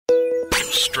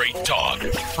Straight talk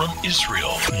from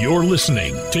Israel. You're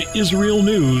listening to Israel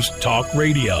News Talk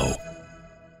Radio.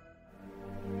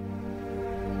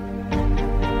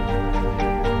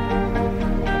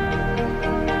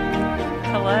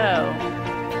 Hello.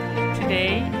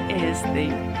 Today is the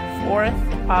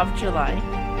 4th of July,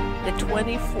 the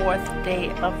 24th day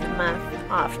of the month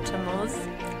of Tammuz,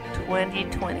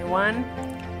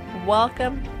 2021.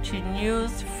 Welcome to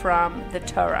News from the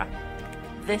Torah.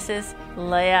 This is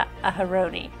Leah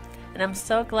Aharoni, and I'm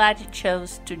so glad you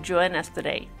chose to join us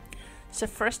today. So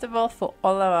first of all, for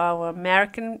all of our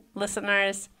American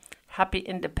listeners, happy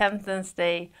Independence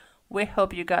Day. We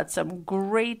hope you got some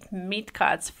great meat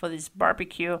cuts for this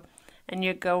barbecue, and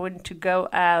you're going to go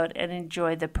out and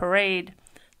enjoy the parade,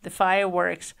 the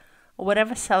fireworks, or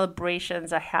whatever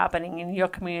celebrations are happening in your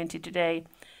community today.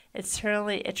 It's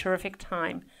certainly a terrific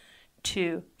time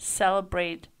to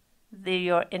celebrate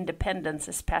your independence,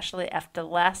 especially after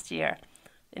last year.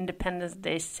 Independence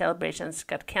Day celebrations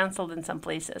got canceled in some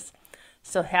places.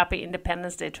 So happy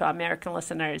Independence Day to our American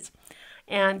listeners.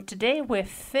 And today we're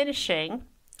finishing,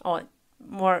 or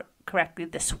more correctly,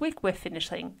 this week we're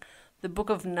finishing the book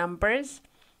of Numbers,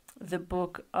 the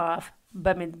book of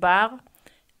Bamidbar.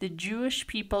 The Jewish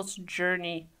people's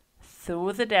journey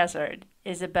through the desert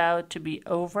is about to be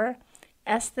over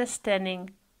as they're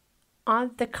standing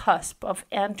on the cusp of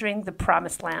entering the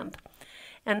promised land.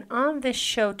 And on this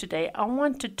show today, I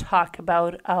want to talk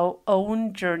about our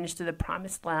own journeys to the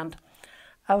promised land,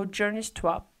 our journeys to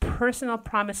our personal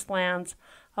promised lands,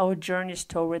 our journeys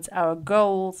towards our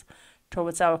goals,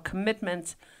 towards our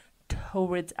commitments,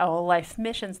 towards our life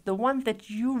missions, the one that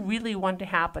you really want to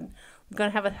happen. We're going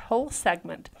to have a whole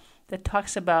segment that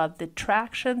talks about the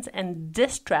attractions and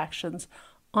distractions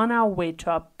on our way to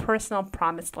our personal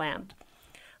promised land.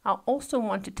 I also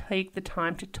want to take the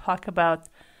time to talk about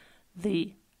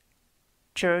the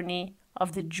journey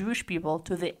of the Jewish people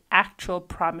to the actual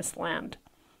promised land.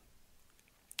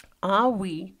 Are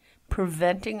we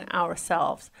preventing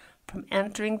ourselves from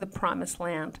entering the promised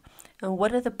land? And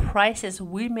what are the prices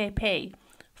we may pay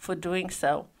for doing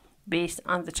so based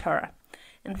on the Torah?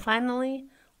 And finally,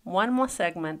 one more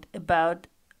segment about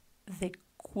the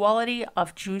quality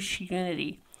of Jewish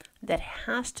unity that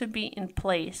has to be in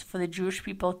place for the Jewish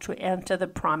people to enter the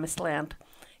promised land.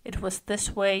 It was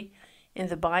this way in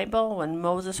the Bible when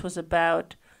Moses was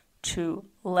about to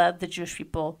let the Jewish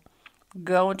people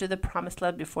go into the promised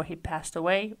land before he passed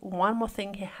away. One more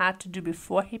thing he had to do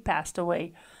before he passed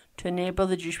away to enable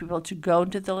the Jewish people to go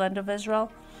into the land of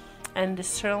Israel. And it's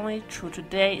certainly true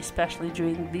today, especially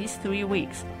during these 3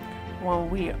 weeks when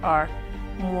we are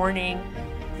mourning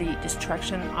the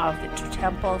destruction of the two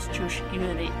temples. Jewish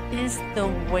unity is the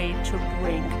way to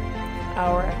bring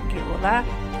our Geulah,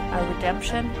 our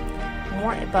redemption.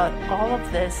 More about all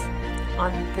of this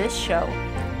on this show.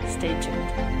 Stay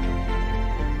tuned.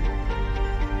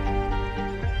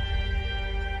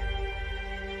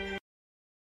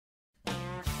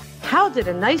 How did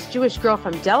a nice Jewish girl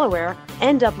from Delaware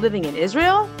end up living in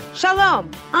Israel?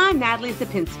 Shalom, I'm Natalie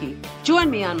Sapinski.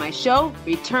 Join me on my show,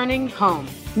 Returning Home.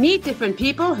 Meet different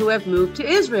people who have moved to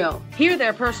Israel. Hear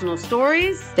their personal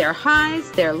stories, their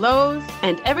highs, their lows,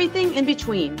 and everything in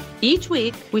between. Each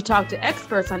week, we talk to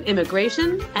experts on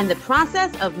immigration and the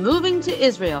process of moving to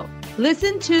Israel.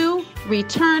 Listen to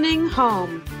Returning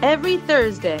Home every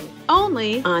Thursday,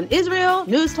 only on Israel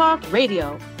News Talk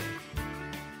Radio.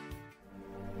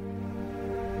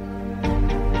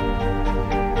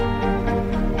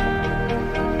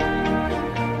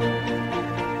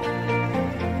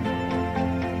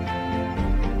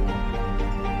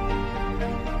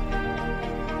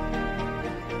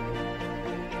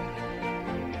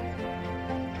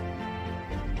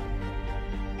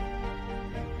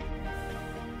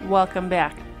 Welcome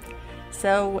back.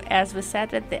 So, as we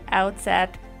said at the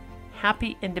outset,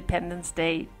 happy Independence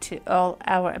Day to all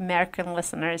our American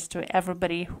listeners, to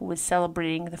everybody who is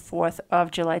celebrating the 4th of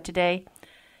July today,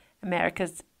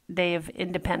 America's Day of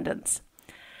Independence.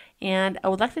 And I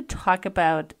would like to talk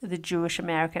about the Jewish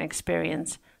American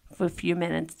experience for a few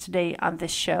minutes today on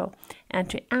this show, and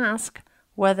to ask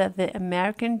whether the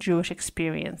American Jewish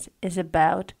experience is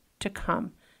about to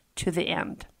come to the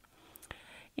end.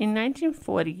 In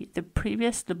 1940, the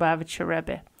previous Lubavitcher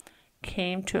Rebbe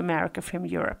came to America from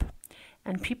Europe,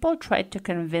 and people tried to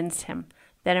convince him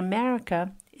that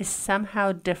America is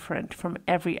somehow different from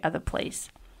every other place.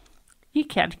 You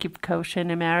can't keep kosher in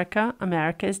America.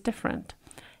 America is different.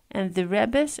 And the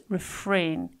Rebbe's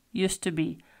refrain used to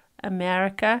be,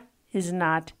 America is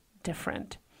not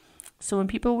different. So when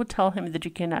people would tell him that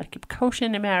you cannot keep kosher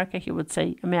in America, he would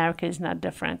say, America is not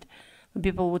different. When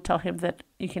people would tell him that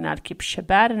you cannot keep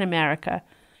Shabbat in America,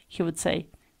 he would say,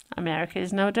 America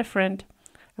is no different.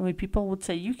 And when people would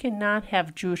say, you cannot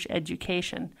have Jewish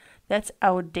education, that's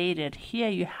outdated. Here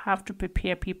you have to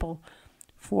prepare people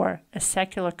for a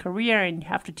secular career and you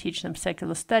have to teach them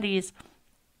secular studies.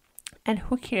 And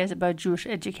who cares about Jewish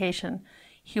education?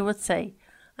 He would say,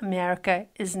 America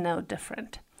is no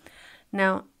different.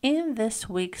 Now, in this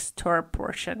week's Torah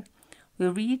portion, we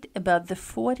read about the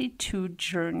 42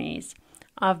 journeys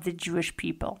of the Jewish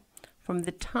people, from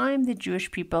the time the Jewish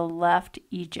people left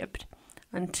Egypt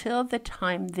until the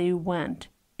time they went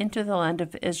into the land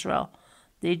of Israel.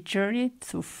 They journeyed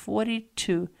through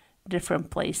 42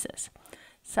 different places.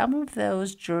 Some of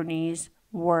those journeys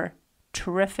were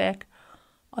terrific,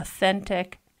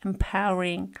 authentic,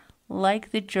 empowering,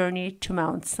 like the journey to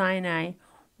Mount Sinai,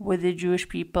 where the Jewish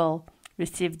people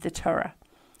received the Torah.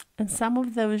 And some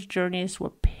of those journeys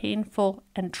were painful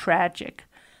and tragic,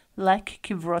 like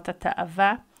Kivrot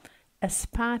HaTa'ava, a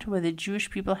spot where the Jewish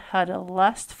people had a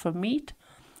lust for meat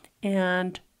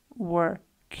and were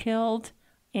killed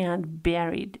and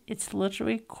buried. It's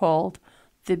literally called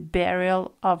the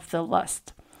burial of the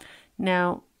lust.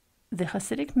 Now, the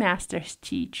Hasidic masters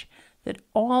teach that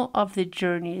all of the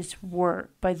journeys were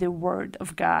by the word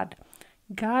of God.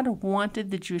 God wanted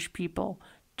the Jewish people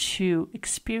to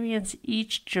experience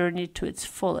each journey to its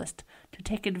fullest, to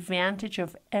take advantage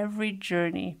of every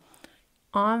journey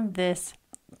on this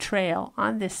trail,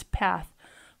 on this path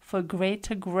for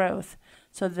greater growth,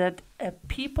 so that a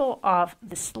people of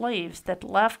the slaves that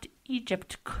left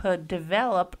Egypt could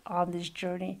develop on this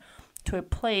journey to a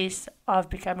place of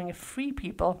becoming a free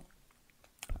people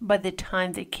by the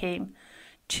time they came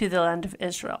to the land of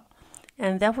Israel.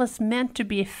 And that was meant to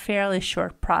be a fairly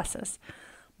short process.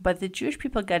 But the Jewish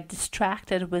people got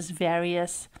distracted with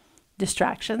various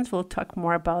distractions. We'll talk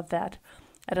more about that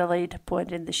at a later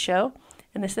point in the show.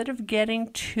 And instead of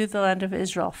getting to the land of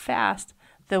Israel fast,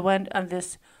 they went on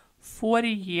this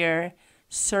 40-year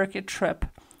circuit trip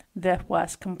that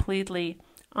was completely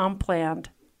unplanned,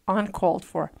 uncalled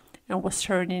for, and was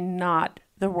certainly not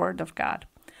the word of God.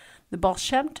 The Baal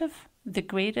Shem Tov, the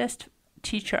greatest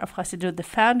teacher of Hasidut, the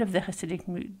founder of the Hasidic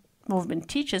movement,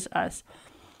 teaches us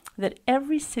that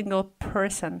every single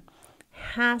person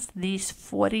has these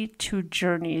 42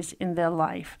 journeys in their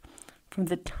life. From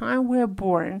the time we're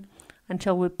born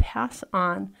until we pass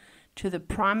on to the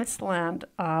promised land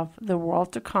of the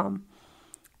world to come,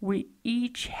 we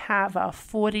each have our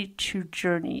 42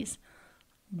 journeys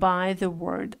by the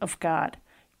word of God.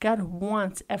 God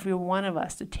wants every one of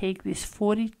us to take these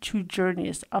 42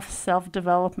 journeys of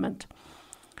self-development.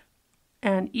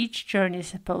 And each journey is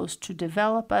supposed to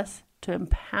develop us, to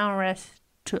empower us,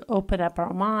 to open up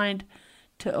our mind,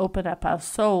 to open up our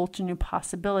soul to new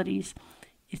possibilities.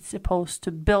 It's supposed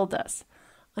to build us.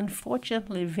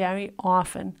 Unfortunately, very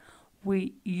often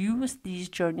we use these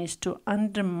journeys to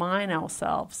undermine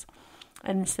ourselves.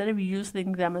 And instead of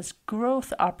using them as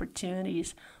growth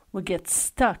opportunities, we get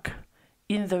stuck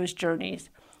in those journeys.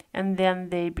 And then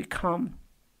they become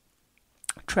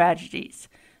tragedies,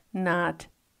 not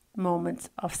moments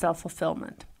of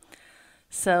self-fulfillment.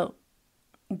 So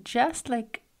just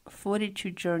like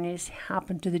 42 journeys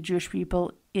happened to the Jewish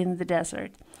people in the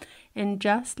desert, and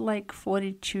just like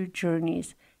 42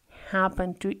 journeys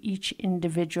happened to each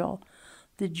individual,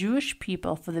 the Jewish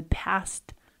people for the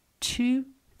past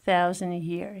 2,000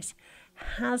 years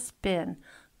has been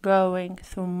going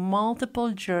through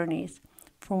multiple journeys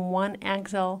from one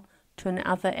exile to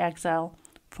another exile,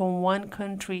 from one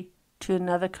country to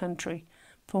another country,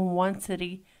 from one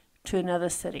city to another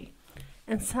city.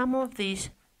 And some of these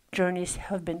journeys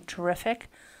have been terrific,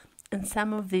 and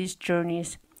some of these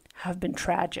journeys have been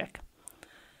tragic.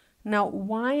 Now,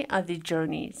 why are the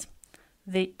journeys?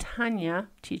 The Tanya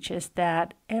teaches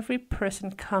that every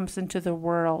person comes into the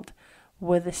world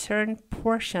with a certain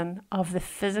portion of the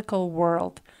physical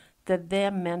world that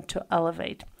they're meant to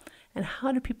elevate. And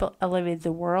how do people elevate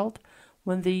the world?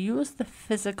 When they use the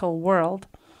physical world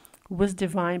with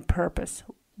divine purpose,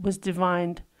 with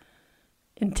divine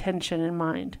intention in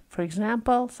mind. For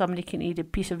example, somebody can eat a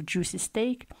piece of juicy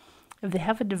steak if they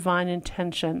have a divine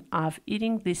intention of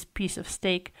eating this piece of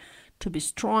steak to be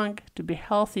strong, to be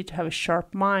healthy, to have a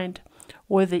sharp mind,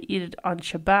 or they eat it on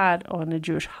Shabbat or on a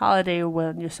Jewish holiday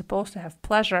when you're supposed to have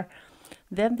pleasure.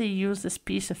 Then they use this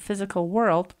piece of physical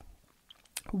world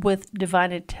with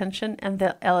divine intention and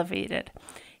they'll elevate it.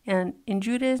 And in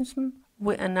Judaism,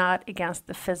 we are not against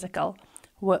the physical.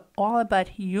 We're all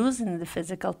about using the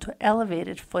physical to elevate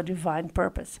it for divine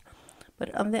purpose.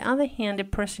 But on the other hand, a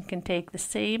person can take the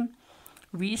same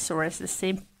resource, the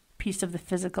same piece of the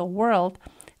physical world,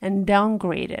 and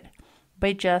downgrade it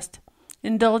by just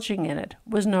indulging in it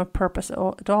with no purpose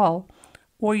at all,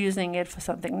 or using it for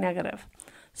something negative.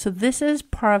 So this is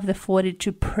part of the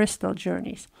 42 personal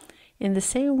journeys. In the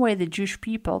same way, the Jewish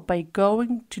people, by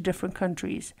going to different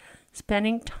countries,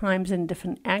 spending times in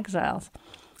different exiles,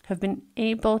 have been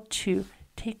able to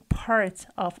take parts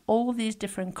of all these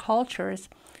different cultures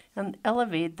and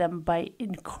elevate them by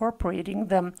incorporating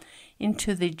them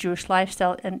into the Jewish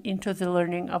lifestyle and into the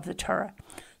learning of the Torah.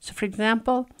 So, for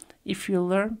example, if you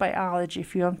learn biology,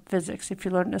 if you learn physics, if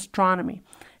you learn astronomy,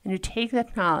 and you take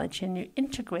that knowledge and you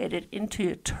integrate it into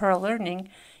your Torah learning,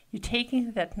 you're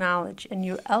taking that knowledge and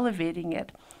you're elevating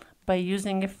it by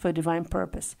using it for divine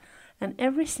purpose. And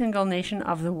every single nation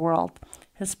of the world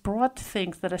has brought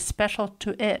things that are special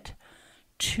to it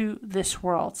to this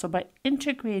world. So by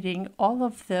integrating all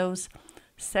of those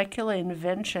secular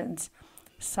inventions,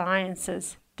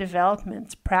 sciences,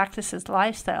 developments, practices,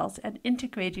 lifestyles, and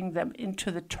integrating them into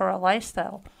the Torah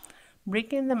lifestyle,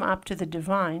 bringing them up to the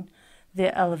divine,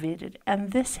 they're elevated.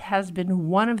 And this has been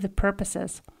one of the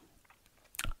purposes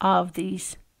of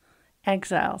these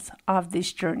exiles, of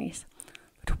these journeys.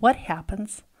 But what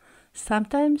happens?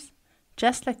 Sometimes,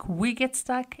 just like we get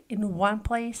stuck in one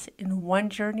place, in one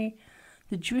journey,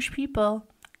 the Jewish people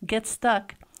get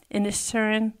stuck in a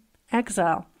certain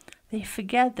exile. They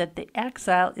forget that the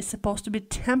exile is supposed to be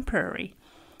temporary.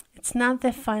 It's not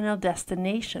their final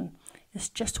destination. It's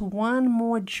just one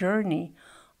more journey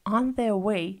on their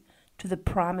way to the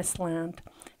promised land.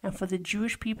 And for the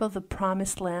Jewish people, the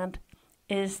promised land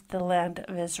is the land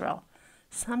of Israel.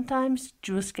 Sometimes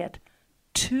Jews get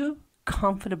too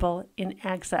comfortable in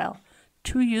exile,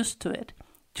 too used to it,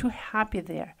 too happy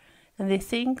there, and they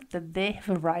think that they have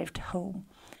arrived home.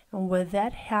 And when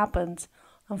that happens,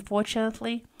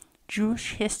 unfortunately,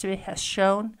 Jewish history has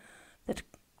shown that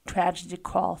tragedy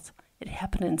calls. It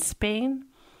happened in Spain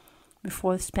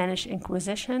before the Spanish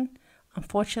Inquisition.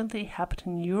 Unfortunately, it happened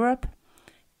in Europe,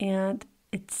 and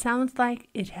it sounds like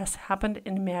it has happened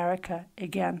in America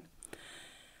again.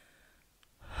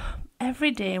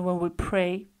 Every day when we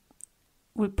pray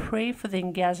for the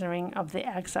ingathering of the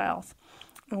exiles.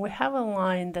 And we have a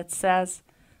line that says,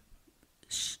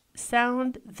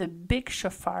 sound the big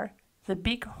shofar, the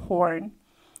big horn,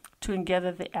 to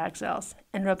gather the exiles.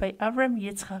 And Rabbi Avram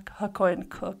Yitzchak HaKohen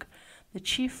Kook, the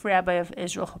chief rabbi of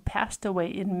Israel who passed away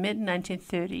in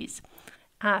mid-1930s,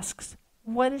 asks,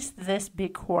 what is this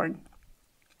big horn?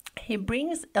 He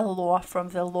brings a law from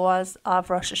the laws of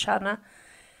Rosh Hashanah,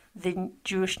 the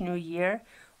Jewish New Year,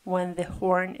 when the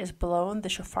horn is blown, the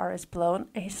shofar is blown.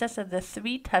 And he says that there are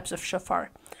three types of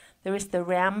shofar. There is the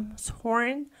ram's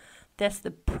horn. That's the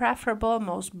preferable,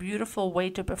 most beautiful way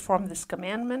to perform this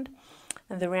commandment.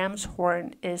 And the ram's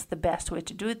horn is the best way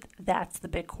to do it. That's the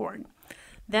big horn.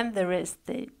 Then there is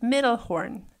the middle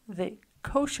horn, the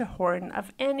kosher horn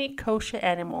of any kosher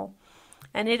animal.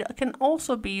 And it can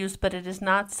also be used, but it is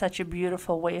not such a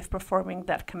beautiful way of performing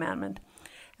that commandment.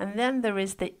 And then there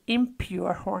is the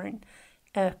impure horn,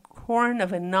 a horn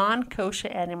of a non-kosher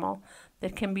animal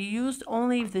that can be used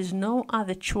only if there's no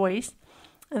other choice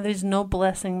and there's no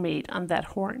blessing made on that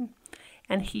horn.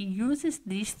 And he uses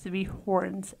these three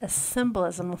horns as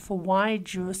symbolism for why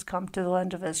Jews come to the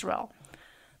land of Israel.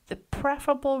 The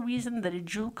preferable reason that a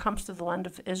Jew comes to the land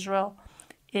of Israel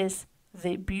is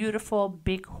the beautiful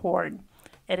big horn.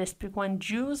 It is when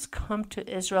Jews come to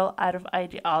Israel out of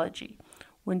ideology,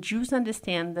 when Jews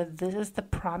understand that this is the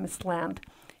promised land,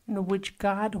 in which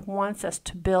God wants us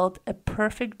to build a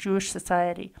perfect Jewish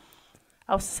society.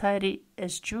 Our society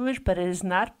is Jewish, but it is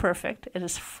not perfect. It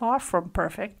is far from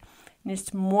perfect. It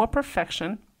needs more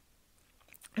perfection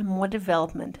and more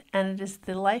development. And it is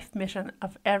the life mission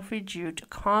of every Jew to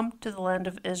come to the land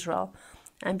of Israel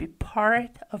and be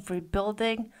part of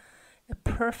rebuilding a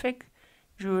perfect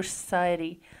Jewish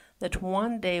society that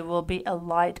one day will be a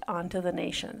light unto the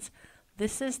nations.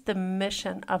 This is the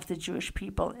mission of the Jewish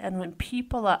people. And when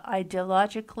people are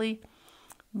ideologically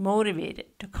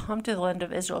motivated to come to the land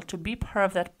of Israel, to be part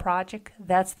of that project,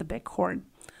 that's the big horn.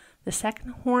 The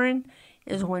second horn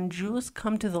is when Jews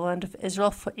come to the land of Israel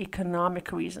for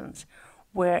economic reasons,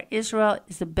 where Israel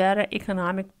is a better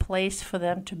economic place for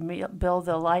them to build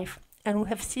their life. And we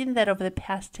have seen that over the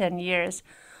past 10 years,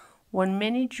 when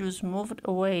many Jews moved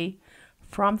away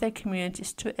from their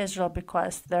communities to Israel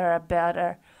because there are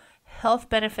better health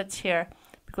benefits here,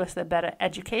 because there are better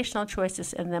educational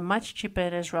choices, and they're much cheaper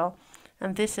in Israel.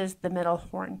 And this is the middle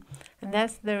horn. And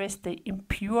there is the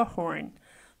impure horn,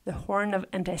 the horn of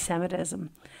anti-Semitism.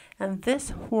 And this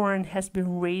horn has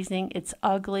been raising its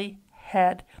ugly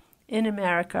head in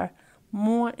America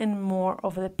more and more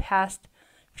over the past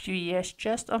few years.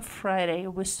 Just on Friday,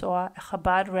 we saw a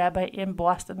Chabad rabbi in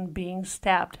Boston being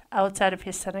stabbed outside of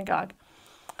his synagogue.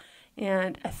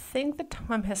 And I think the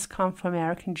time has come for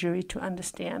American Jewry to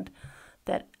understand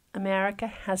that America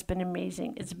has been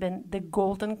amazing. It's been the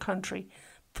golden country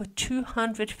for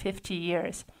 250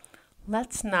 years.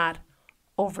 Let's not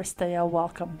overstay our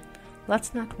welcome.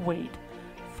 Let's not wait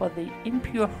for the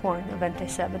impure horn of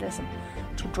anti-Semitism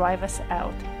to drive us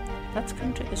out. Let's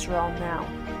come to Israel now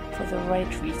for the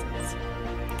right reasons.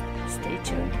 Stay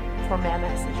tuned for more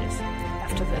messages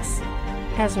after this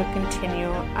as we continue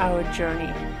our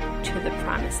journey to the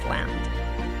Promised Land.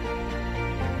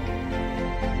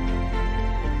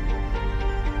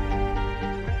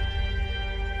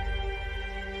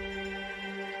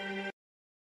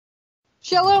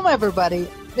 Shalom, everybody.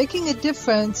 Making a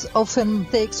difference often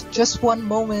takes just one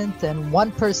moment and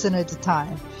one person at a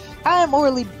time. I am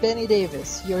Orly Benny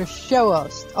Davis, your show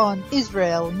host on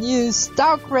Israel News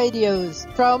Talk Radios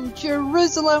from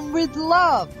Jerusalem with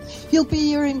Love. You'll be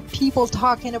hearing people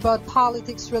talking about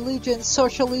politics, religion,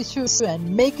 social issues,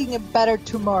 and making a better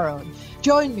tomorrow.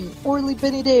 Join me, Orly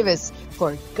Benny Davis,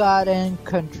 for God and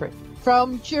Country.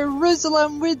 From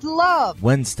Jerusalem with Love.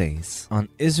 Wednesdays on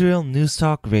Israel News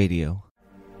Talk Radio.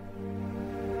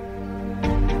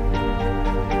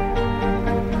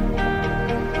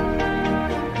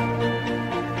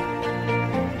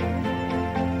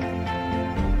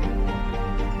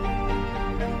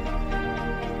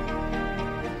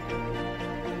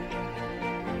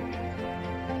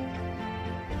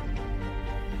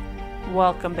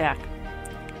 Welcome back.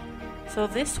 So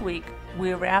this week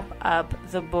we wrap up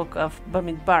the book of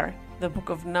Bamidbar, the book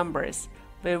of Numbers,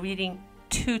 by reading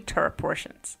two Torah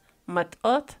portions,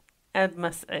 Matot and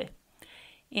Mas'eh.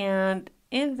 And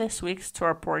in this week's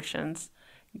Torah portions,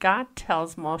 God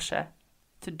tells Moshe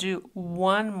to do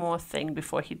one more thing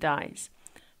before he dies.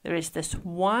 There is this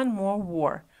one more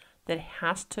war that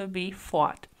has to be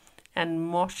fought, and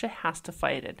Moshe has to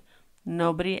fight it,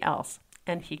 nobody else,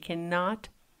 and he cannot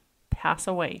pass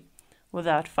away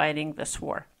without fighting this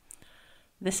war.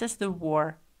 This is the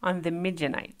war on the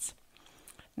Midianites.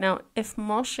 Now, if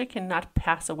Moshe cannot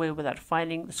pass away without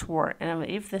fighting this war, and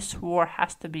if this war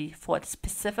has to be fought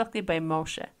specifically by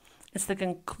Moshe, it's the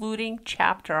concluding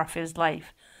chapter of his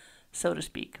life, so to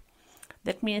speak.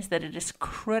 That means that it is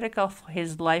critical for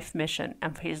his life mission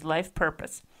and for his life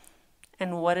purpose.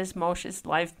 And what is Moshe's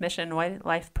life mission,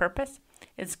 life purpose?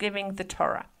 It's giving the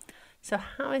Torah. So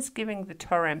how is giving the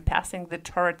Torah and passing the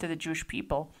Torah to the Jewish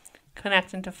people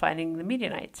connected to fighting the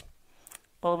Midianites?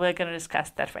 Well, we're going to discuss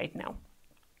that right now.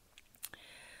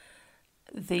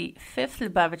 The fifth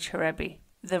Lubavitcher Rebbe,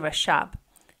 the Rashab,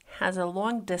 has a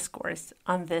long discourse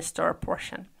on this Torah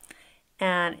portion,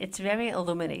 and it's very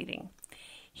illuminating.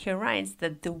 He writes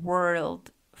that the word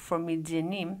for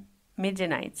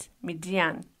Midianites,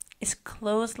 Midian, is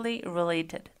closely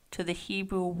related to the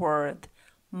Hebrew word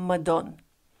Madon,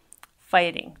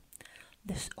 fighting.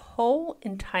 This whole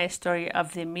entire story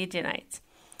of the Midianites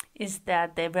is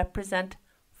that they represent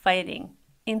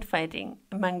infighting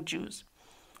among Jews.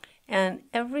 And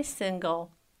every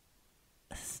single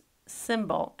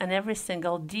symbol and every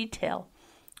single detail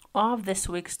of this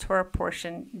week's Torah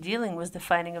portion dealing with the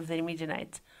fighting of the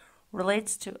Midianites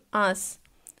relates to us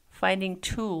finding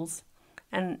tools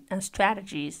and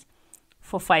strategies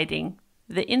for fighting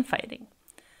the infighting.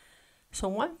 So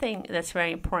one thing that's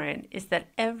very important is that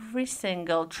every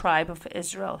single tribe of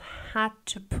Israel had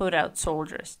to put out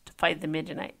soldiers to fight the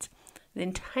Midianites. The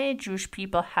entire Jewish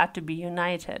people had to be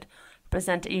united,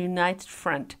 present a united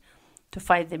front to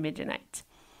fight the Midianites.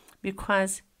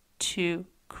 Because to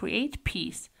create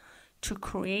peace, to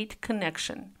create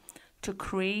connection, to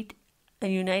create a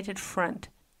united front,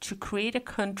 to create a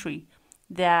country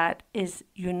that is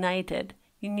united,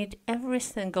 you need every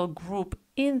single group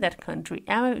in that country,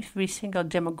 every single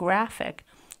demographic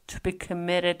to be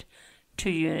committed to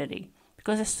unity.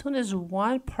 Because as soon as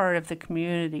one part of the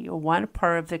community or one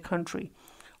part of the country,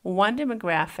 one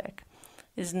demographic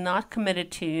is not committed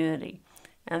to unity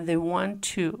and they want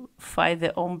to fight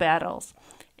their own battles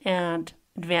and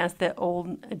advance their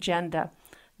own agenda,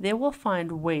 they will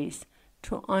find ways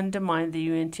to undermine the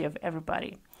unity of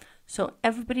everybody. So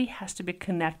everybody has to be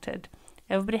connected.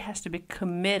 Everybody has to be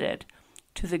committed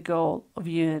to the goal of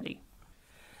unity.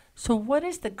 So what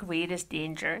is the greatest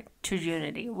danger to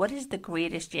unity? What is the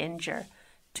greatest danger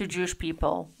to Jewish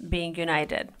people being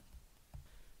united?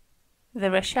 The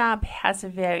Rashab has a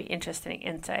very interesting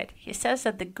insight. He says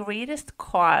that the greatest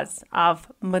cause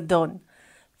of Madon,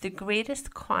 the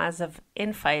greatest cause of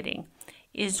infighting,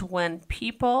 is when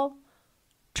people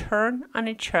turn on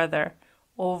each other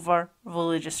over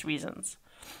religious reasons.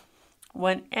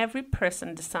 When every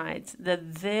person decides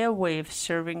that their way of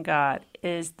serving God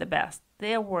is the best,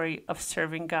 their way of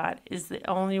serving God is the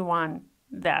only one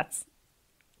that's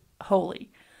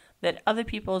holy, that other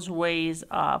people's ways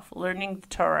of learning the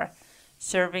Torah,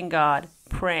 serving God,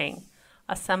 praying,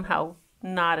 are somehow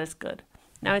not as good.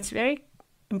 Now, it's very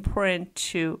important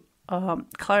to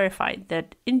clarify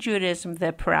that in Judaism, there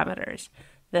are parameters,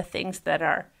 the things that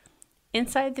are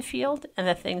inside the field and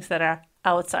the things that are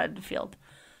outside the field.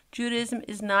 Judaism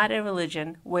is not a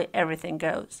religion where everything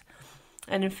goes.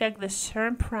 And in fact, there's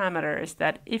certain parameters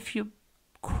that if you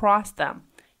cross them,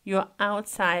 you're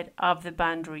outside of the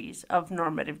boundaries of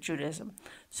normative Judaism.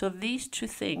 So these two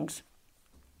things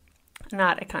are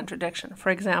not a contradiction. For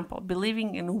example,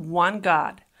 believing in one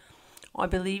God, or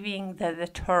believing that the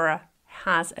Torah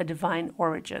has a divine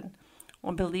origin,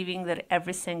 or believing that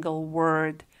every single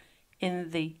word in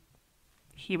the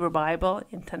Hebrew Bible,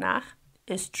 in Tanakh,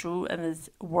 is true and is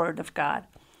word of God,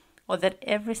 or that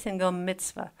every single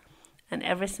mitzvah and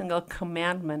every single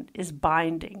commandment is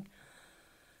binding,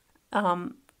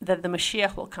 that the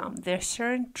Mashiach will come. There are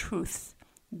certain truths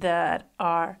that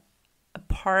are a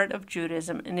part of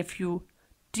Judaism, and if you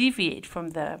deviate from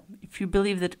them, if you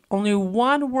believe that only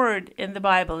one word in the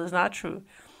Bible is not true,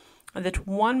 and that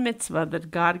one mitzvah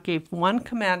that God gave, one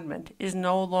commandment, is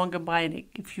no longer binding,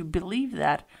 if you believe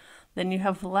that, then you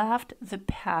have left the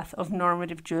path of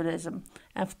normative Judaism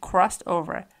and have crossed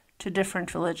over to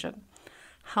different religion.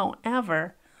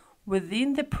 However,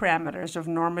 within the parameters of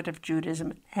normative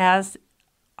Judaism, as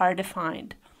are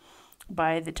defined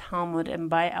by the Talmud and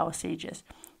by our sages,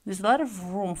 there's a lot of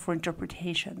room for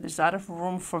interpretation. There's a lot of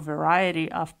room for variety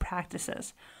of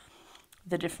practices,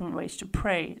 the different ways to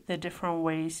pray, the different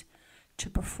ways to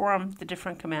perform the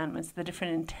different commandments, the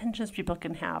different intentions people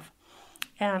can have.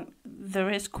 And there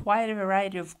is quite a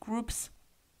variety of groups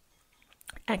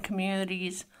and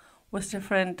communities with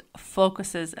different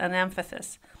focuses and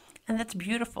emphasis. And that's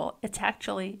beautiful. It's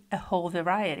actually a whole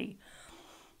variety.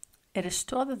 It is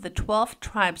thought that the 12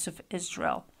 tribes of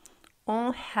Israel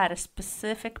all had a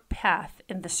specific path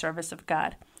in the service of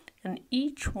God. And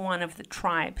each one of the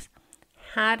tribes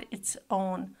had its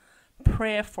own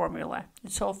prayer formula,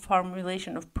 its own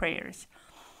formulation of prayers.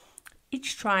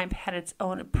 Each tribe had its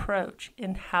own approach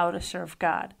in how to serve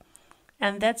God.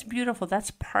 And that's beautiful.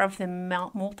 That's part of the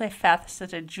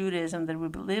multifaceted Judaism that we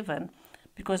believe in,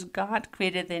 because God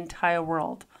created the entire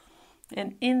world.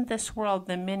 And in this world,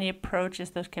 there are many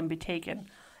approaches that can be taken.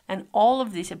 And all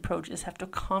of these approaches have to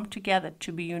come together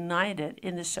to be united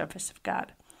in the service of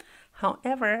God.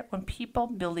 However, when people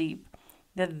believe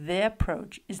that their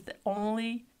approach is the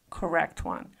only correct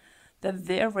one, that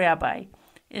their rabbi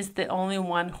is the only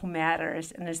one who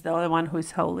matters and is the only one who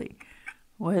is holy,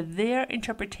 where their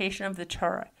interpretation of the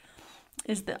Torah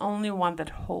is the only one that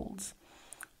holds.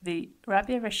 The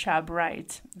Rabbi Rashab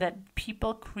writes that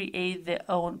people create their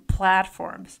own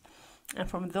platforms, and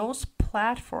from those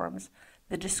platforms,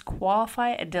 they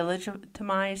disqualify and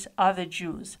delegitimize other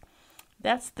Jews.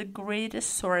 That's the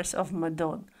greatest source of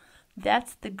madon.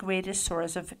 That's the greatest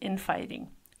source of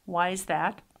infighting. Why is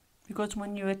that? Because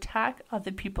when you attack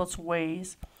other people's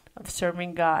ways of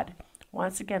serving God,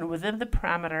 once again, within the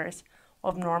parameters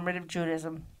of normative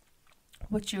Judaism,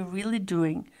 what you're really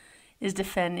doing is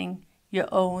defending your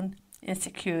own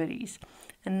insecurities.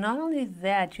 And not only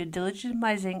that, you're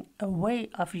delegitimizing a way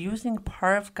of using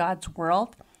part of God's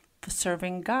world for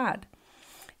serving God.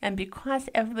 And because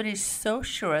everybody's so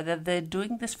sure that they're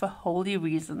doing this for holy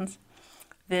reasons,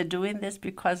 they're doing this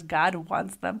because God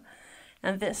wants them,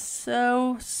 and they're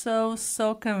so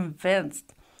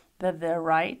convinced that they're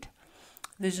right,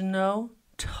 there's no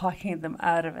talking them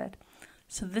out of it.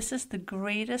 So this is the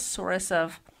greatest source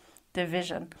of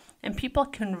division. And people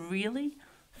can really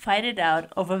fight it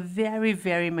out over very,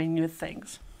 very minute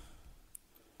things.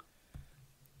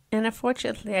 And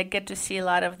unfortunately, I get to see a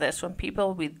lot of this when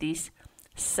people with these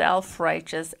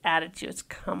self-righteous attitudes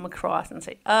come across and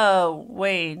say, oh,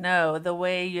 wait, no, the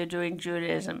way you're doing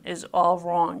Judaism is all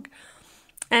wrong.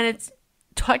 And it's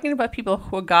talking about people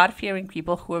who are God-fearing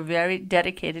people who are very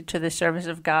dedicated to the service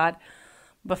of God.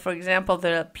 But for example,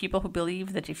 there are people who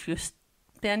believe that if you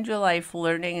spend your life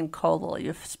learning in kollel,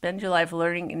 you spend your life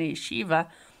learning in a yeshiva,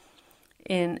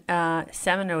 in a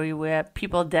seminary where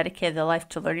people dedicate their life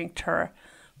to learning Torah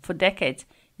for decades,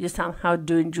 you're somehow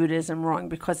doing Judaism wrong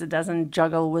because it doesn't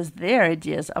juggle with their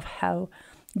ideas of how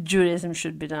Judaism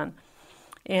should be done.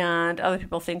 And other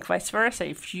people think vice versa.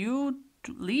 If you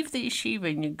leave the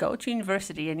yeshiva and you go to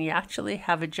university and you actually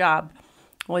have a job,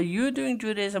 well, you're doing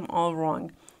Judaism all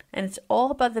wrong. And it's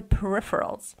all about the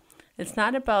peripherals. It's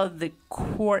not about the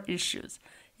core issues.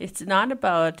 It's not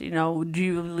about, do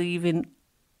you believe in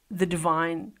the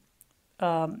divine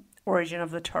origin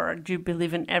of the Torah? Do you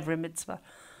believe in every mitzvah?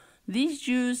 These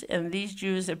Jews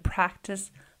that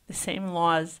practice the same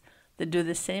laws, they do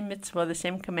the same mitzvah, the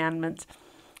same commandments,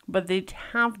 but they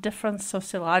have different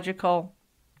sociological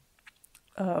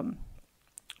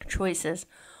choices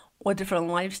or different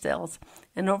lifestyles.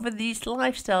 And over these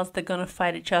lifestyles, they're going to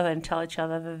fight each other and tell each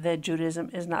other that their Judaism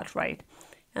is not right.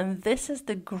 And this is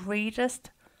the greatest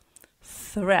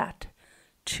threat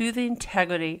to the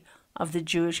integrity of the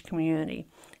Jewish community.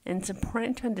 And it's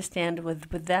important to understand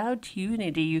without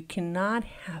unity, you cannot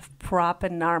have proper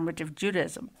normative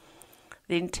Judaism.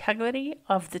 The integrity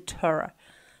of the Torah,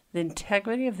 the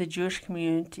integrity of the Jewish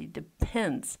community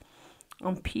depends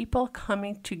on people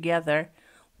coming together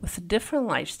with different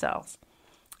lifestyles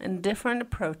and different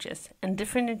approaches and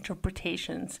different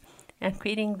interpretations and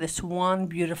creating this one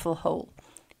beautiful whole.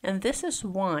 And this is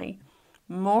why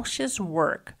Moshe's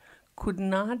work could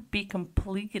not be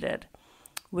completed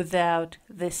without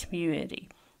this unity.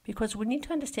 Because we need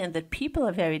to understand that people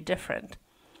are very different.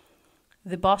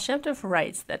 The Baal Shem Tov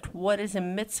writes that what is a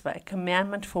mitzvah, a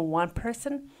commandment for one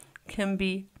person, can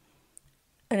be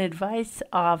an advice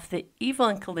of the evil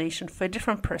inclination for a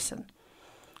different person.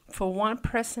 For one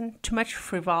person, too much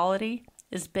frivolity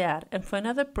is bad. And for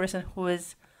another person who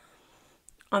is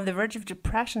on the verge of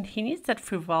depression, he needs that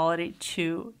frivolity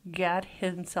to get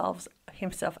himself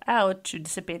out, to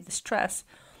dissipate the stress,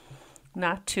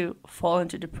 not to fall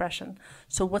into depression.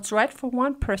 So what's right for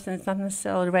one person is not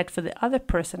necessarily right for the other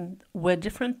person. We're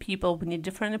different people. We need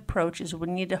different approaches. We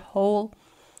need a whole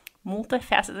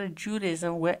multifaceted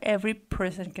Judaism where every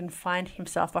person can find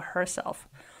himself or herself.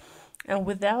 And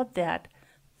without that,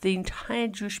 the entire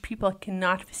Jewish people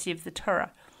cannot receive the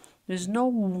Torah. There's no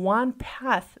one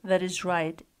path that is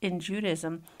right in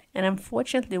Judaism. And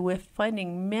unfortunately, we're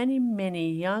finding many,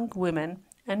 many young women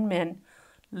and men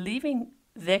leaving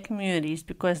their communities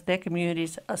because their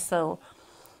communities are so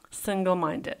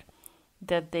single-minded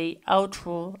that they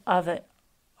outrule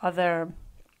other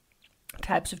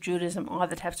types of Judaism or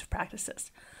other types of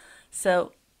practices.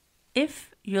 So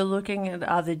if you're looking at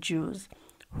other Jews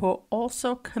who are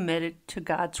also committed to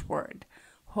God's word,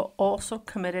 who are also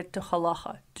committed to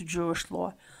halacha, to Jewish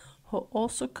law, who are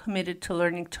also committed to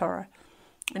learning Torah,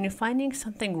 and you're finding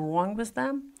something wrong with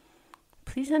them,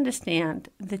 please understand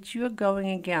that you are going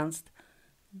against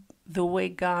the way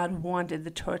God wanted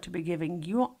the Torah to be given.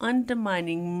 You are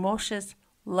undermining Moshe's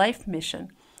life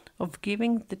mission of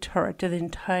giving the Torah to the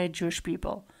entire Jewish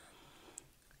people.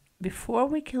 Before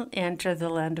we can enter the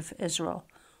land of Israel,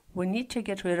 we need to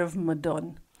get rid of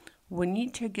Madon. We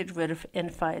need to get rid of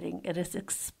infighting. It is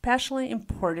especially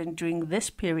important during this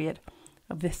period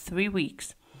of the 3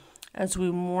 weeks as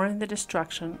we mourn the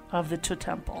destruction of the 2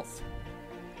 temples.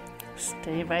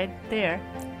 Stay right there.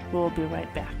 We'll be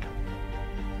right back.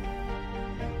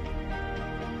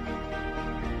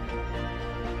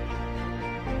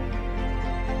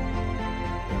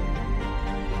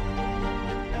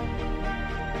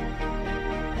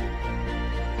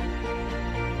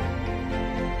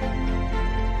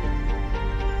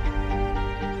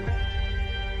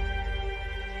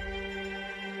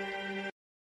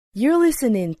 You're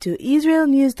listening to Israel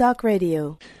News Talk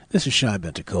Radio. This is Shai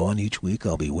Ben-Tekoa, and each week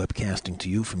I'll be webcasting to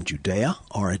you from Judea,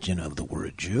 origin of the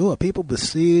word Jew, a people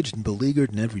besieged and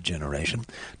beleaguered in every generation.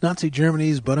 Nazi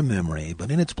Germany's but a memory, but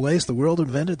in its place the world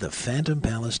invented the phantom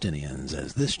Palestinians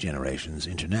as this generation's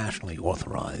internationally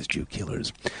authorized Jew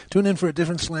killers. Tune in for a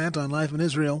different slant on life in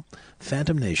Israel,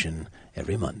 Phantom Nation,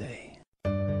 every Monday.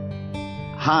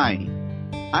 Hi,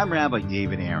 I'm Rabbi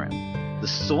David Aaron. The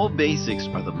soul basics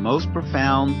are the most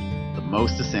profound, the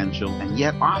most essential, and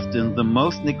yet often the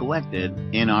most neglected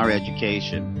in our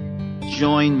education.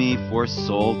 Join me for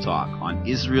Soul Talk on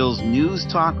Israel's News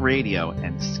Talk Radio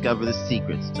and discover the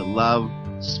secrets to love,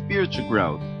 spiritual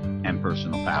growth, and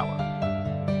personal power.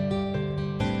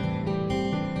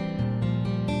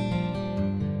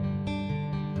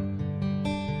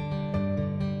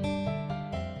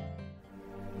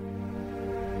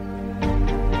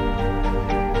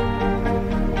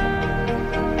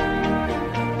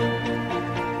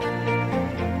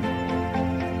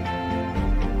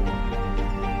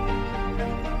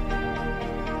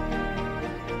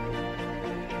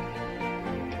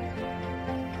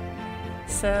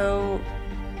 So,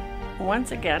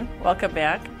 once again, welcome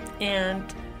back. And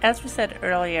as we said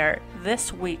earlier,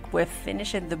 this week we're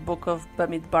finishing the book of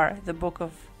Bamidbar, the book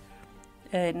of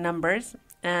Numbers.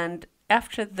 And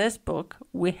after this book,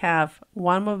 we have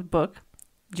one more book,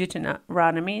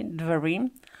 Deuteronomy, Dvarim,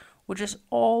 which is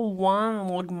all one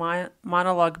long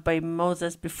monologue by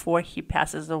Moses before he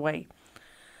passes away.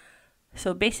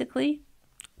 So basically,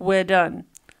 we're done.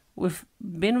 We've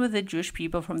been with the Jewish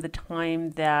people from the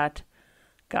time that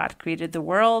God created the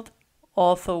world,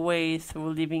 all the way through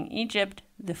leaving Egypt,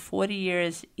 the 40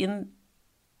 years in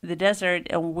the desert,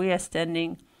 and we are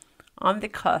standing on the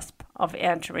cusp of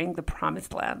entering the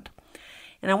promised land.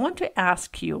 And I want to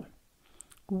ask you,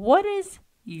 what is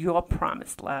your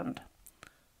promised land?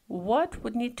 What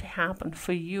would need to happen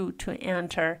for you to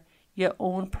enter your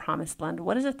own promised land?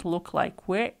 What does it look like?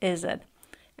 Where is it?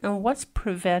 And what's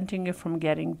preventing you from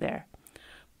getting there?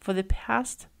 For the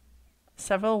past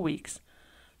several weeks,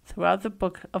 throughout the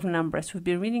book of Numbers, we've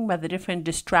been reading about the different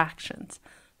distractions,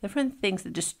 different things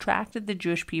that distracted the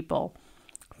Jewish people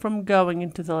from going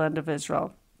into the land of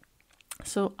Israel.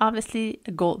 So obviously,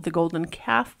 the golden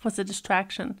calf was a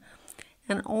distraction,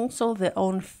 and also their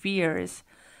own fears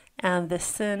and the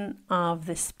sin of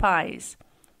the spies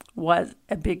was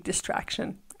a big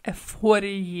distraction, a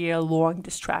 40-year-long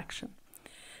distraction.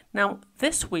 Now,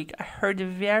 this week, I heard a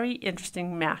very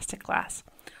interesting masterclass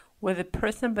with a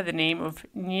person by the name of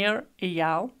Nir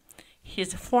Eyal.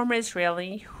 He's a former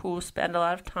Israeli who spent a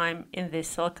lot of time in the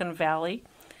Silicon Valley,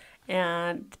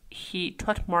 and he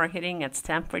taught marketing at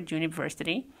Stanford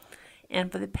University.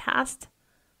 And for the past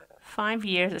 5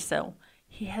 years or so,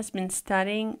 he has been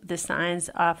studying the science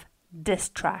of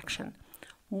distraction.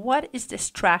 What is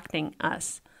distracting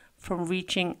us from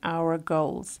reaching our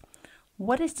goals?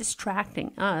 What is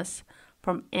distracting us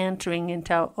from entering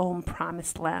into our own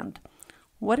promised land?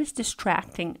 What is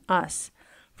distracting us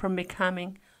from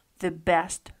becoming the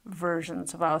best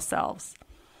versions of ourselves?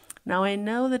 Now, I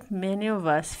know that many of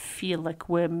us feel like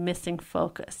we're missing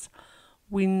focus.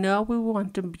 We know we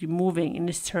want to be moving in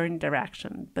a certain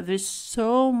direction, but there's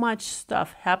so much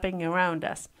stuff happening around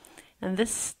us, and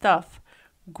this stuff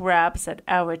grabs at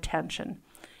our attention.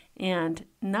 And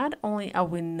not only are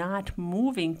we not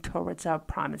moving towards our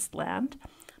promised land,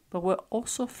 but we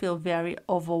also feel very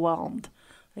overwhelmed.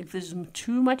 Like there's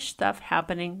too much stuff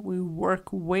happening, we work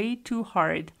way too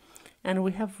hard, and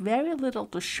we have very little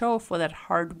to show for that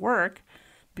hard work,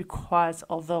 because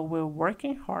although we're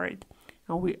working hard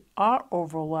and we are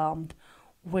overwhelmed,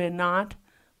 we're not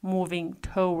moving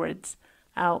towards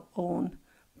our own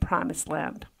promised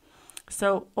land.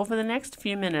 So over the next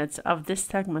few minutes of this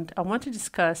segment, I want to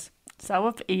discuss some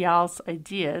of Eyal's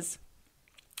ideas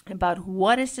about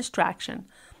what is distraction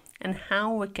and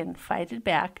how we can fight it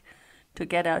back to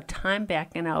get our time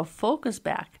back and our focus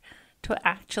back to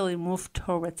actually move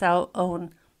towards our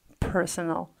own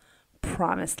personal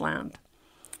promised land.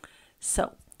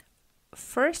 So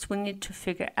first, we need to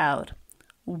figure out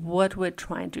what we're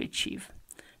trying to achieve.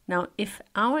 Now, if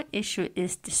our issue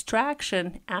is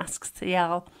distraction, asks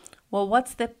Eyal, well,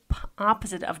 what's the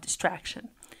opposite of distraction?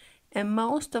 And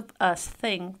most of us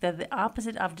think that the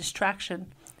opposite of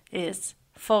distraction is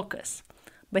focus.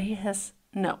 But he has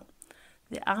no.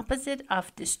 The opposite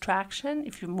of distraction,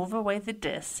 if you move away the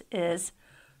dis, is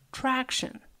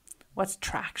traction. What's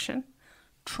traction?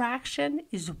 Traction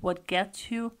is what gets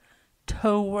you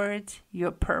towards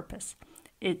your purpose.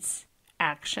 It's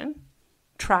action.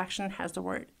 Traction has the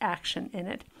word action in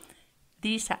it.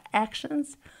 These are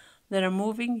actions that are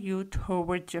moving you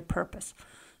towards your purpose.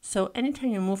 So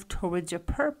anytime you move towards your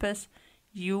purpose,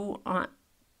 you're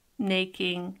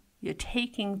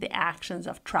taking the actions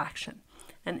of traction.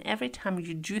 And every time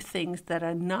you do things that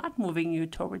are not moving you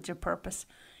towards your purpose,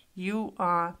 you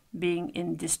are being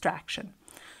in distraction.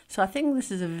 So I think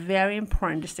this is a very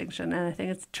important distinction, and I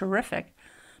think it's terrific,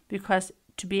 because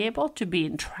to be able to be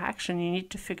in traction, you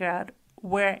need to figure out,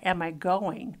 where am I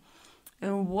going?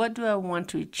 And what do I want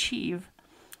to achieve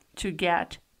to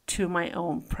get to my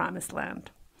own promised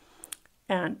land?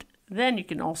 And then you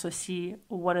can also see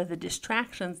what are the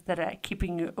distractions that are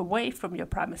keeping you away from your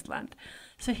promised land.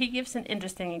 So he gives an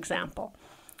interesting example.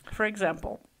 For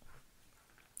example,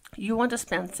 you want to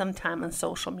spend some time on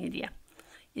social media.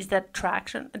 Is that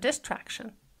traction or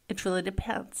distraction? It really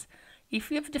depends.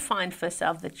 If you've defined for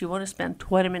yourself that you want to spend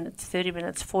 20 minutes, 30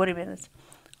 minutes, 40 minutes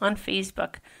on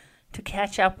Facebook to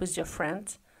catch up with your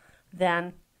friends,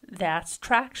 then that's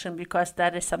traction, because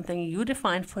that is something you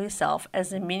define for yourself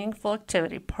as a meaningful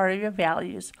activity, part of your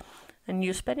values. And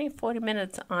you're spending 40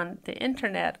 minutes on the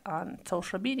internet, on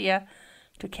social media,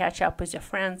 to catch up with your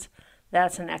friends,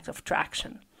 that's an act of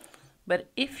traction.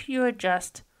 But if you're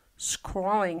just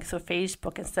scrolling through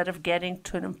Facebook instead of getting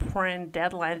to an important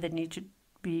deadline that you need to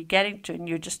be getting to, and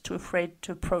you're just too afraid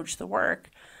to approach the work,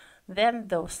 then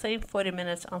those same 40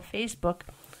 minutes on Facebook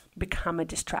become a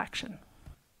distraction.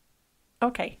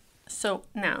 Okay, so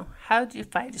now, how do you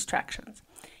fight distractions?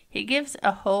 He gives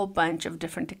a whole bunch of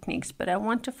different techniques, but I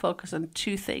want to focus on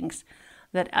two things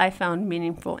that I found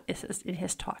meaningful in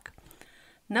his talk.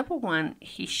 Number one,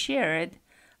 he shared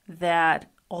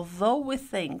that although we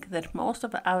think that most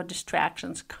of our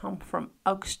distractions come from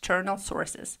external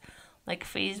sources, like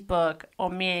Facebook or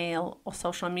mail or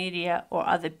social media or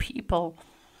other people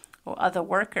or other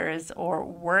workers or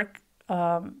work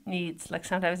needs. Like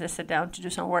sometimes I sit down to do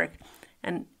some work,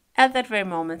 and at that very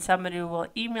moment, somebody will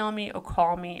email me or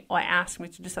call me or ask me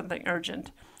to do something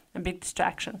urgent, a big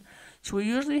distraction. So we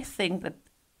usually think that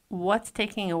what's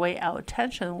taking away our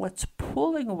attention, what's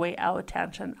pulling away our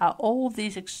attention are all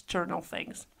these external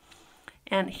things.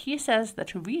 And he says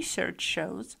that research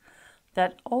shows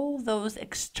that all those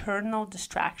external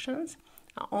distractions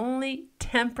are only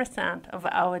 10% of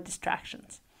our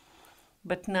distractions.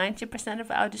 But 90%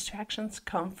 of our distractions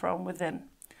come from within.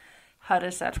 How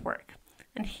does that work?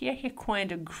 And here he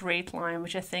coined a great line,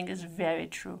 which I think is very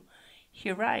true.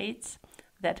 He writes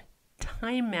that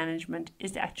time management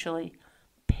is actually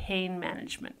pain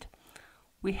management.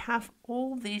 We have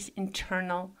all these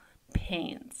internal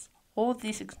pains, all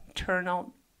these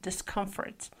internal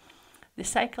discomforts, the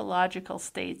psychological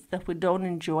states that we don't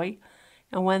enjoy.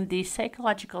 And when these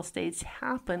psychological states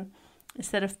happen,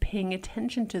 instead of paying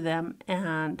attention to them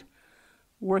and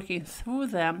working through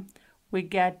them, we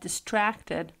get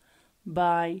distracted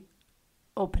by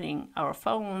opening our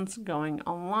phones, going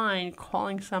online,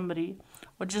 calling somebody,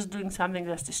 or just doing something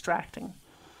that's distracting.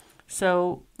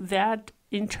 So that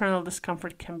internal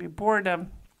discomfort can be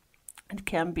boredom, it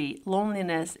can be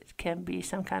loneliness, it can be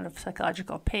some kind of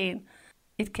psychological pain,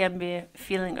 it can be a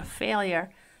feeling of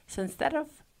failure. So instead of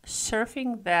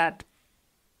surfing that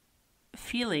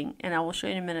feeling, and I will show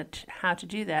you in a minute how to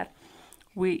do that,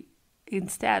 we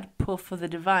instead pull for the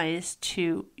device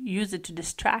to use it to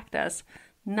distract us,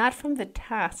 not from the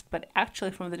task, but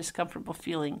actually from the discomfortable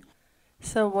feeling.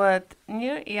 So what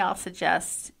Nir Eyal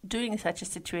suggests doing in such a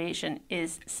situation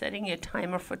is setting your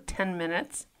timer for 10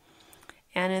 minutes.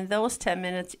 And in those 10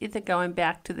 minutes, either going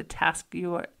back to the task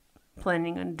you are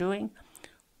planning on doing,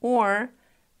 or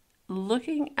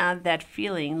looking at that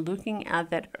feeling, looking at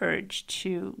that urge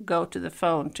to go to the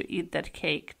phone, to eat that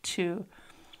cake, to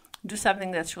do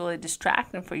something that's really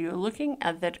distracting for you, looking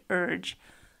at that urge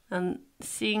and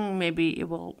seeing maybe it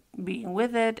will being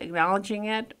with it, acknowledging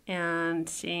it, and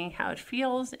seeing how it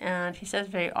feels. And he says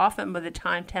very often by the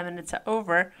time 10 minutes are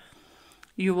over,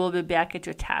 you will be back at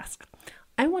your task.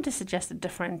 I want to suggest a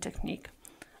different technique.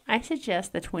 I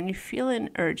suggest that when you feel an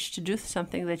urge to do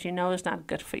something that you know is not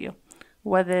good for you,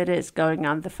 whether it is going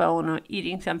on the phone or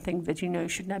eating something that you know you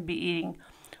should not be eating,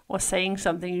 or saying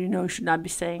something you know you should not be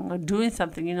saying, or doing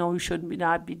something you know you should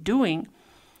not be doing,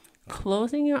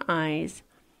 closing your eyes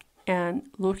and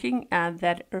looking at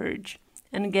that urge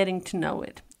and getting to know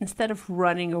it, instead of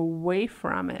running away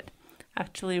from it,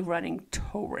 actually running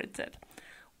towards it.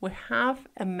 We have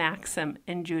a maxim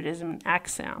in Judaism, an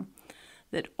axiom,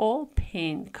 that all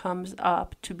pain comes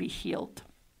up to be healed.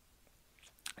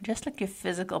 Just like your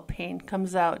physical pain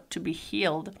comes out to be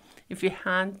healed, if you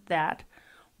had that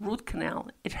root canal,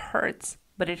 it hurts,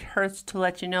 but it hurts to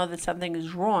let you know that something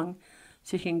is wrong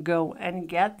so you can go and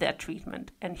get that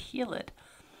treatment and heal it.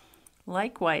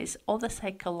 Likewise, all the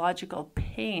psychological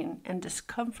pain and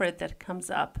discomfort that comes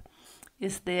up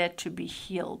is there to be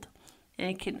healed, and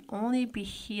it can only be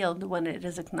healed when it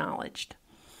is acknowledged.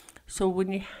 So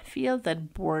when you feel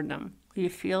that boredom, or you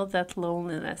feel that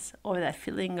loneliness, or that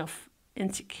feeling of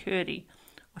insecurity,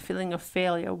 or feeling of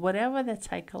failure, whatever that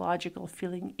psychological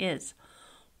feeling is,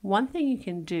 one thing you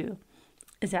can do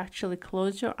is actually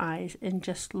close your eyes and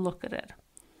just look at it.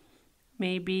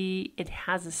 Maybe it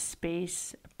has a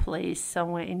space, a place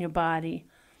somewhere in your body.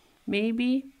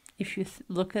 Maybe if you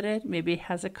look at it, maybe it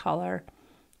has a color,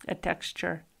 a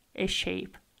texture, a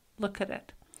shape. Look at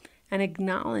it and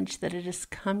acknowledge that it is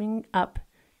coming up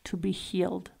to be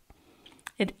healed.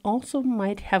 It also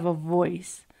might have a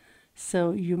voice,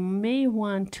 so you may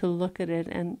want to look at it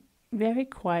and very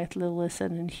quietly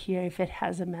listen and hear if it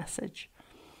has a message.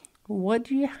 What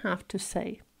do you have to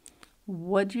say?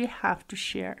 What do you have to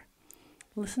share?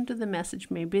 Listen to the message,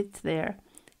 maybe it's there,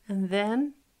 and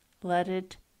then let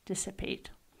it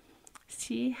dissipate.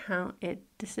 See how it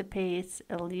dissipates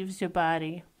and leaves your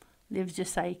body, leaves your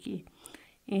psyche.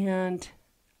 And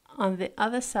on the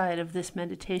other side of this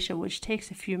meditation, which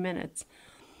takes a few minutes,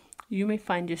 you may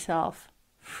find yourself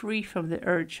free from the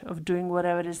urge of doing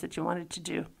whatever it is that you wanted to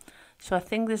do. So I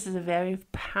think this is a very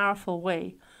powerful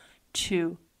way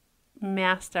to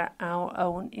master our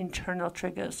own internal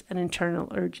triggers and internal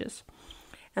urges.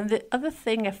 And the other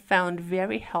thing I found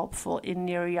very helpful in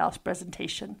Nir Eyal's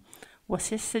presentation was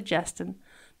his suggestion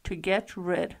to get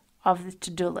rid of the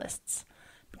to-do lists,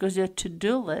 because your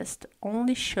to-do list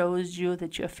only shows you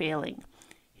that you're failing.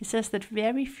 He says that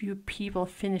very few people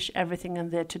finish everything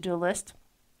on their to-do list,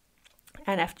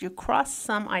 and after you cross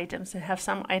some items and have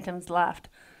some items left,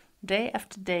 day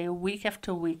after day, week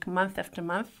after week, month after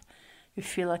month, you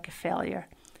feel like a failure.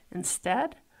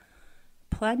 Instead,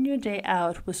 plan your day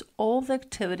out with all the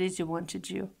activities you want to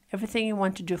do, everything you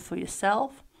want to do for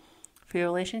yourself, for your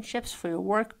relationships, for your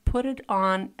work. Put it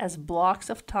on as blocks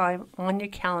of time on your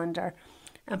calendar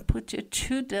and put your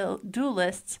to-do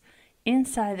lists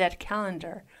inside that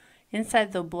calendar,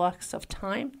 inside the blocks of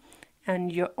time.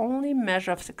 And your only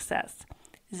measure of success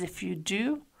is if you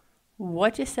do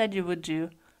what you said you would do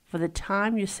for the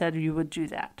time you said you would do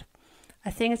that. I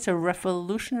think it's a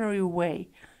revolutionary way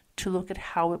to look at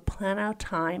how we plan our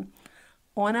time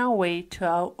on our way to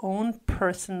our own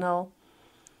personal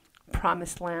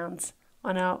promised lands,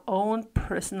 on our own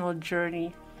personal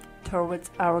journey towards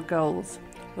our goals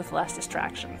with less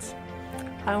distractions.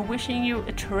 I'm wishing you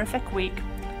a terrific week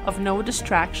of no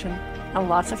distraction and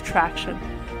lots of traction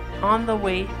on the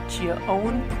way to your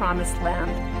own promised land.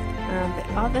 And on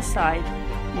the other side,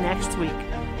 next week,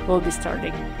 we'll be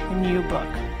starting a new book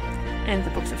in the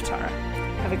books of Torah.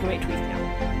 Have a great week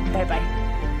now. Bye-bye.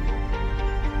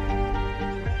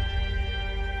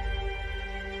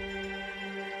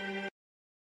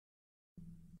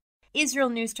 Israel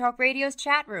News Talk Radio's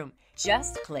chat room.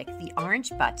 Just click the orange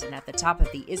button at the top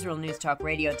of the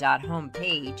IsraelNewsTalkRadio.home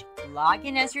page, log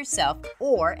in as yourself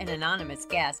or an anonymous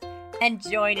guest, and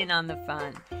join in on the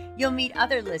fun. You'll meet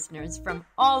other listeners from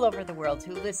all over the world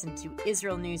who listen to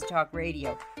Israel News Talk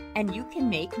Radio, and you can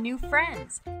make new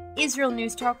friends. Israel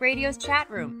News Talk Radio's chat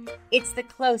room. It's the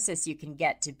closest you can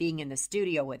get to being in the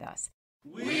studio with us.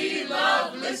 We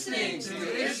love listening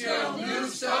to Israel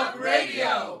News Talk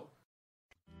Radio.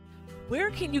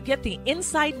 Where can you get the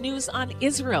inside news on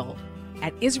Israel?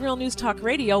 At Israel News Talk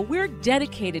Radio, we're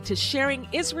dedicated to sharing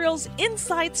Israel's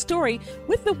inside story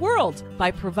with the world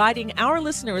by providing our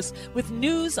listeners with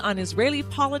news on Israeli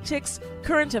politics,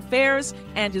 current affairs,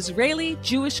 and Israeli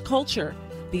Jewish culture.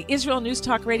 The Israel News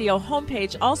Talk Radio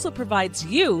homepage also provides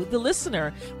you, the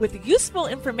listener, with useful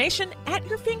information at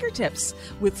your fingertips,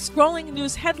 with scrolling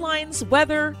news headlines,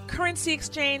 weather, currency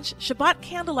exchange, Shabbat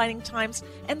candlelighting times,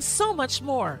 and so much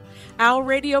more. Our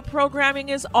radio programming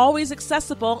is always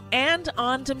accessible and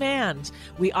on demand.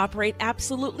 We operate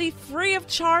absolutely free of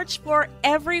charge for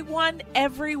everyone,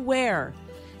 everywhere.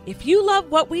 If you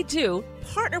love what we do,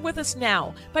 partner with us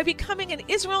now by becoming an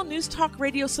Israel News Talk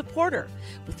Radio supporter.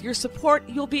 With your support,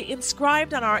 you'll be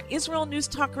inscribed on our Israel News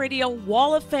Talk Radio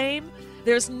Wall of Fame.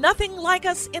 There's nothing like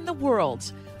us in the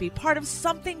world. Be part of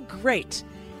something great.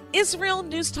 Israel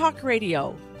News Talk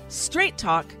Radio. Straight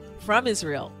talk from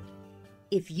Israel.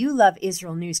 If you love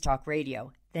Israel News Talk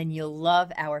Radio, then you'll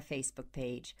love our Facebook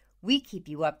page. We keep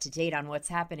you up to date on what's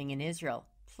happening in Israel,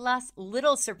 plus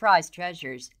little surprise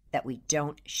treasures that we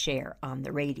don't share on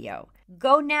the radio.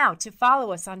 Go now to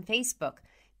follow us on Facebook.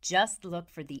 Just look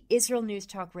for the Israel News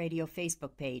Talk Radio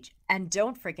Facebook page, and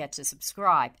don't forget to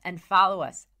subscribe and follow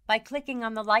us by clicking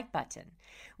on the like button.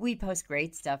 We post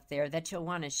great stuff there that you'll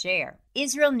want to share.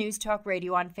 Israel News Talk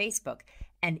Radio on Facebook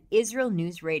and Israel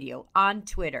News Radio on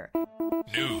Twitter.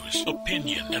 News,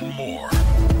 opinion, and more.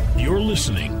 You're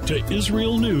listening to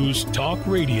Israel News Talk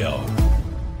Radio.